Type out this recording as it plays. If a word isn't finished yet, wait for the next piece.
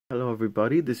Hello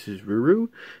everybody, this is Ruru.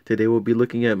 Today we'll be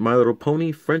looking at My Little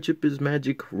Pony Friendship is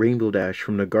Magic Rainbow Dash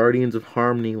from the Guardians of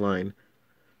Harmony line.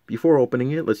 Before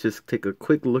opening it, let's just take a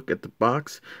quick look at the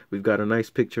box. We've got a nice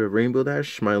picture of Rainbow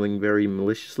Dash smiling very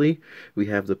maliciously. We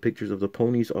have the pictures of the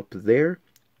ponies up there,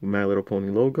 My Little Pony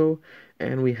logo,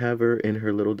 and we have her in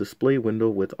her little display window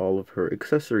with all of her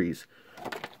accessories.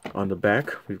 On the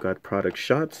back, we've got product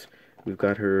shots. We've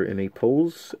got her in a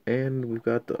pose, and we've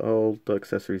got all the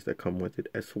accessories that come with it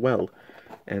as well.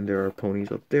 And there are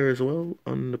ponies up there as well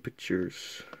on the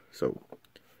pictures. So,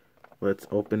 let's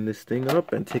open this thing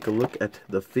up and take a look at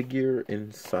the figure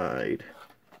inside.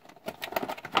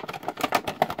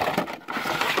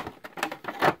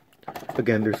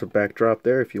 Again, there's a backdrop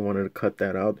there if you wanted to cut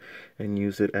that out and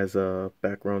use it as a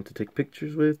background to take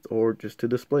pictures with, or just to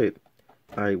display it.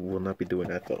 I will not be doing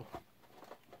that though.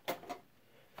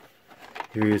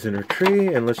 Here he is in her tree,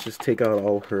 and let's just take out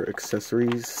all her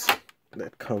accessories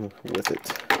that come with it.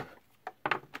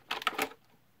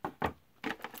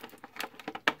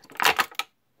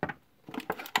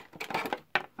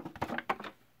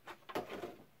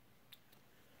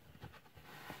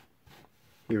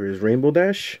 Here is Rainbow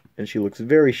Dash, and she looks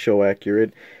very show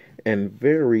accurate and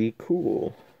very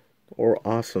cool, or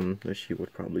awesome, as she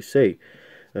would probably say.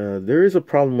 There is a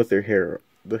problem with her hair.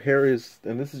 The hair is,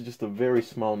 and this is just a very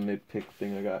small nitpick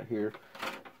thing I got here.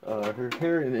 Her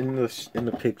hair in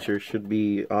the picture should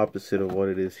be opposite of what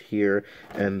it is here,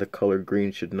 and the color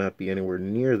green should not be anywhere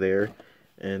near there,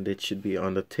 and it should be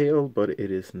on the tail, but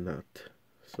it is not.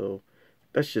 So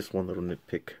that's just one little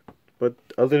nitpick. But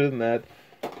other than that,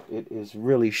 it is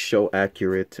really show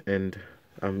accurate, and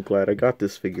I'm glad I got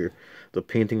this figure. The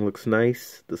painting looks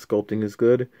nice, the sculpting is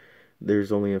good.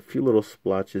 There's only a few little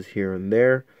splotches here and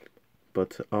there,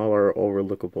 but all are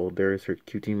overlookable. There is her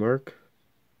cutie mark.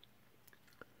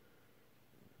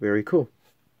 Very cool.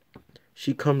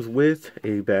 She comes with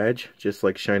a badge, just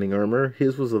like Shining Armor.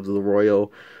 His was of the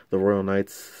Royal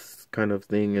Knights kind of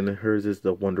thing, and hers is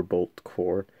the Wonderbolt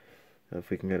core. If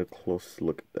we can get a close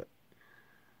look at that.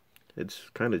 It's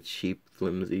kind of cheap,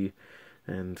 flimsy,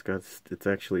 and it's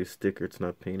actually a sticker. It's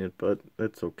not painted, but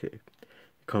that's okay.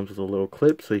 It comes with a little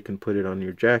clip, so you can put it on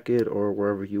your jacket or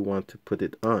wherever you want to put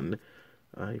it on.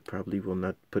 I probably will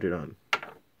not put it on.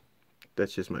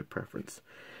 That's just my preference.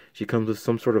 She comes with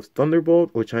some sort of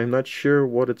Thunderbolt, which I'm not sure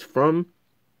what it's from.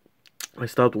 I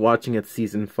stopped watching at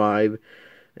season 5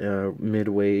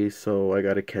 midway, so I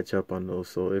gotta catch up on those.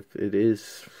 So if it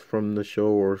is from the show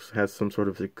or has some sort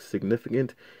of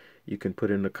significant, you can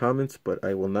put in the comments, but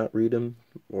I will not read them,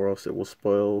 or else it will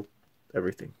spoil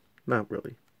everything. Not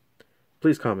really.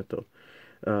 Please comment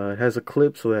though. It has a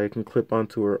clip so that I can clip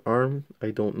onto her arm.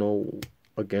 I don't know,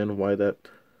 again, why that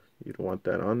you'd want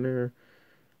that on there.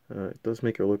 It does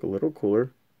make her look a little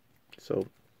cooler. So,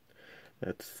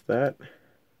 that's that.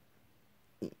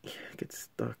 Get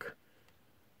stuck.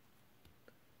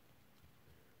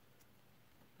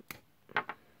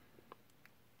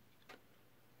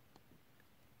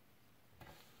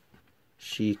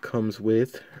 She comes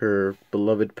with her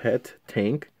beloved pet,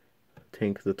 Tank.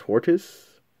 Tank the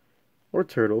tortoise. Or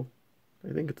turtle.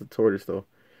 I think it's a tortoise though.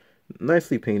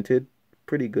 Nicely painted.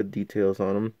 Pretty good details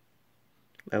on them.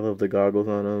 I love the goggles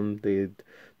on them.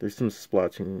 There's some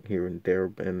splotching here and there,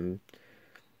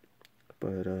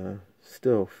 but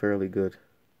still fairly good.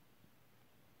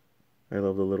 I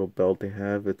love the little belt they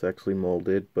have. It's actually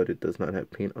molded, but it does not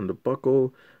have paint on the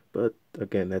buckle. But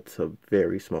again, that's a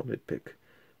very small nitpick.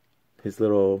 His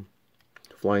little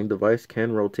flying device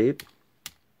can rotate.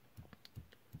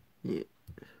 Yeah.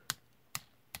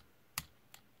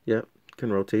 Yep,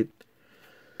 can rotate.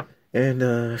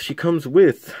 And she comes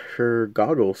with her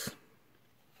goggles,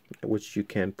 which you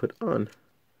can put on,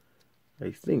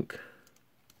 I think.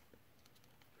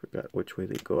 Forgot which way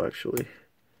they go, actually.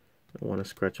 I want to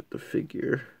scratch up the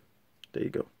figure. There you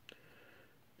go.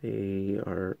 They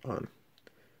are on.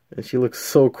 And she looks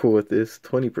so cool with this.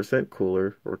 20%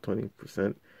 cooler, or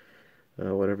 20%,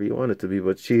 whatever you want it to be,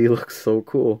 but she looks so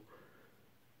cool.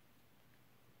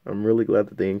 I'm really glad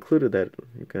that they included that.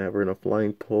 You can have her in a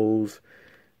flying pose.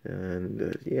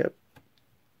 And, yep.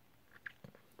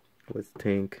 With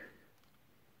Tank.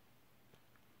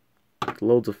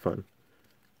 Loads of fun.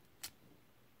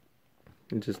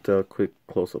 And just a quick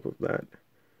close-up of that.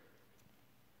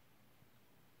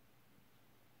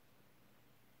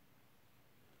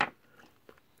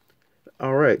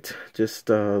 Alright, just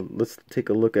let's take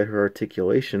a look at her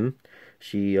articulation.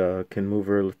 She can move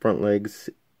her front legs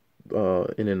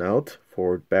in and out,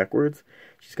 forward, backwards.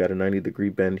 She's got a 90-degree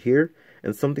bend here.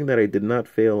 And something that I did not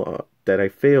fail that I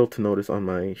failed to notice on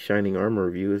my Shining Armor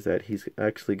review is that he's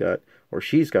actually got, or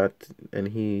she's got, and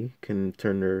he can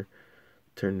turn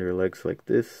their legs like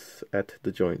this at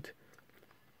the joint,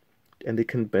 and they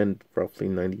can bend roughly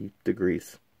 90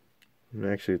 degrees. And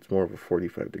actually, it's more of a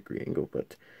 45-degree angle,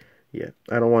 but yeah,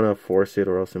 I don't want to force it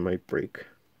or else it might break.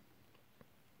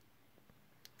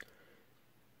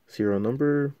 Serial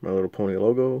number, My Little Pony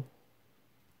logo,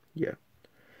 yeah,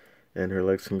 and her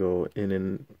legs can go in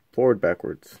and forward,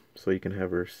 backwards, so you can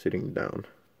have her sitting down,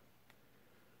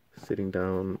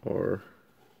 or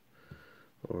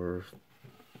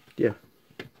yeah.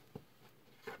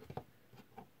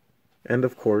 And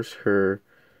of course, her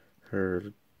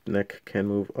neck can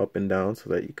move up and down so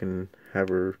that you can have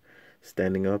her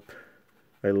standing up.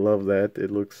 I love that.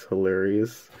 It looks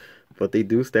hilarious. But they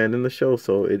do stand in the show,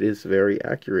 so it is very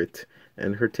accurate.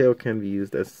 And her tail can be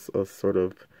used as a sort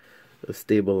of a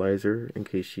stabilizer in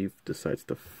case she decides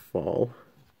to fall.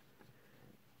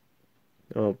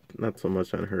 Oh, not so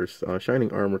much on hers.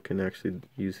 Shining Armor can actually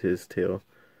use his tail.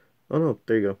 Oh no,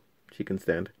 there you go. She can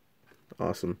stand.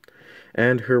 Awesome.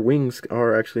 And her wings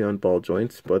are actually on ball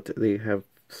joints, but they have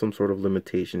some sort of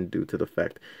limitation due to the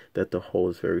fact that the hole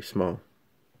is very small.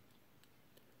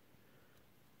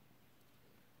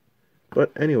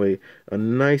 But anyway, a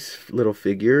nice little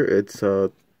figure. It's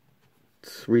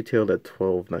retailed at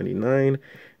 $12.99,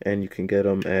 and you can get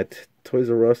them at Toys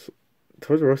R Us.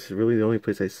 Toys R Us is really the only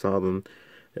place I saw them.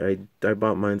 I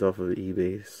bought mine off of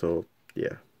eBay, so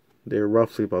yeah. They're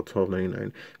roughly about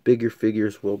 $12.99. Bigger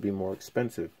figures will be more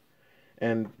expensive.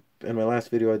 And in my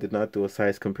last video, I did not do a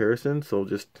size comparison. So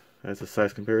just as a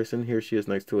size comparison, here she is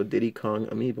next to a Diddy Kong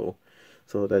amiibo.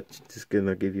 So that's just going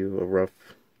to give you a rough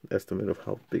estimate of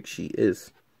how big she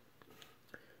is.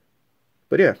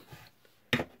 But yeah,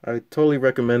 I totally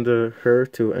recommend her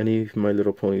to any My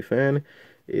Little Pony fan.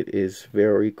 It is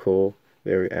very cool,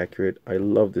 very accurate. I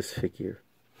love this figure.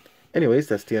 Anyways,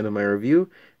 that's the end of my review.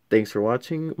 Thanks for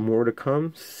watching. More to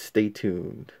come. Stay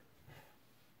tuned.